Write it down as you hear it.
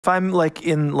If I'm like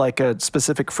in like a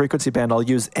specific frequency band, I'll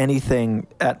use anything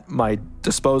at my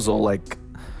disposal, like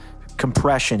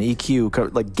compression,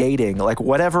 EQ, like gating, like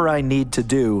whatever I need to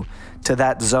do to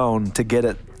that zone to get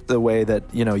it the way that,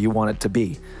 you know, you want it to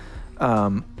be.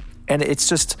 And it's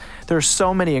just, there's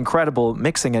so many incredible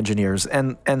mixing engineers,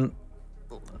 and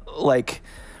like,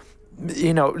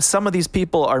 you know, some of these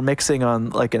people are mixing on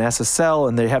like an SSL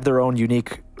and they have their own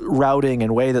unique routing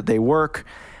and way that they work.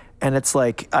 And it's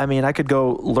like, I mean, I could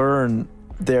go learn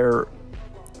their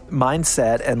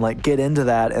mindset and like get into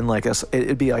that, and like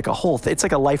it'd be like a whole thing. It's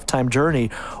like a lifetime journey.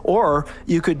 Or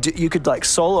you could like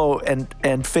solo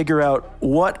and figure out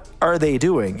what are they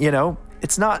doing. You know,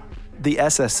 it's not the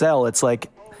SSL. It's like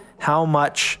how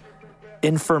much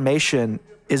information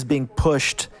is being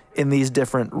pushed in these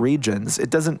different regions. It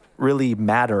doesn't really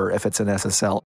matter if it's an SSL.